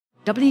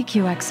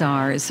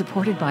WQXR is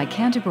supported by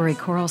Canterbury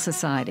Choral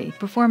Society,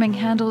 performing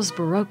Handel's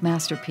Baroque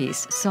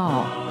masterpiece,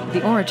 Saul.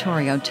 The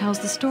oratorio tells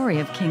the story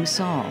of King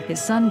Saul, his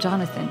son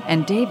Jonathan,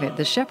 and David,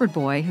 the shepherd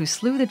boy who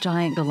slew the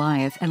giant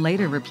Goliath and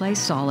later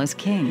replaced Saul as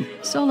king.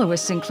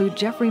 Soloists include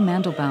Jeffrey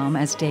Mandelbaum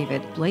as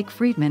David, Blake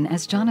Friedman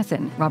as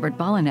Jonathan, Robert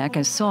Balonek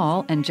as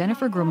Saul, and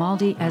Jennifer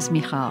Grimaldi as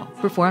Michal.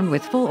 Performed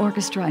with full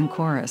orchestra and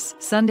chorus.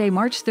 Sunday,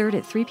 March 3rd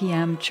at 3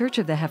 p.m., Church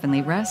of the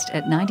Heavenly Rest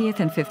at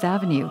 90th and 5th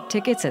Avenue.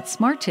 Tickets at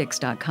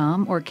smarttix.com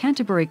or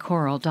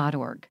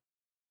canterburychoral.org.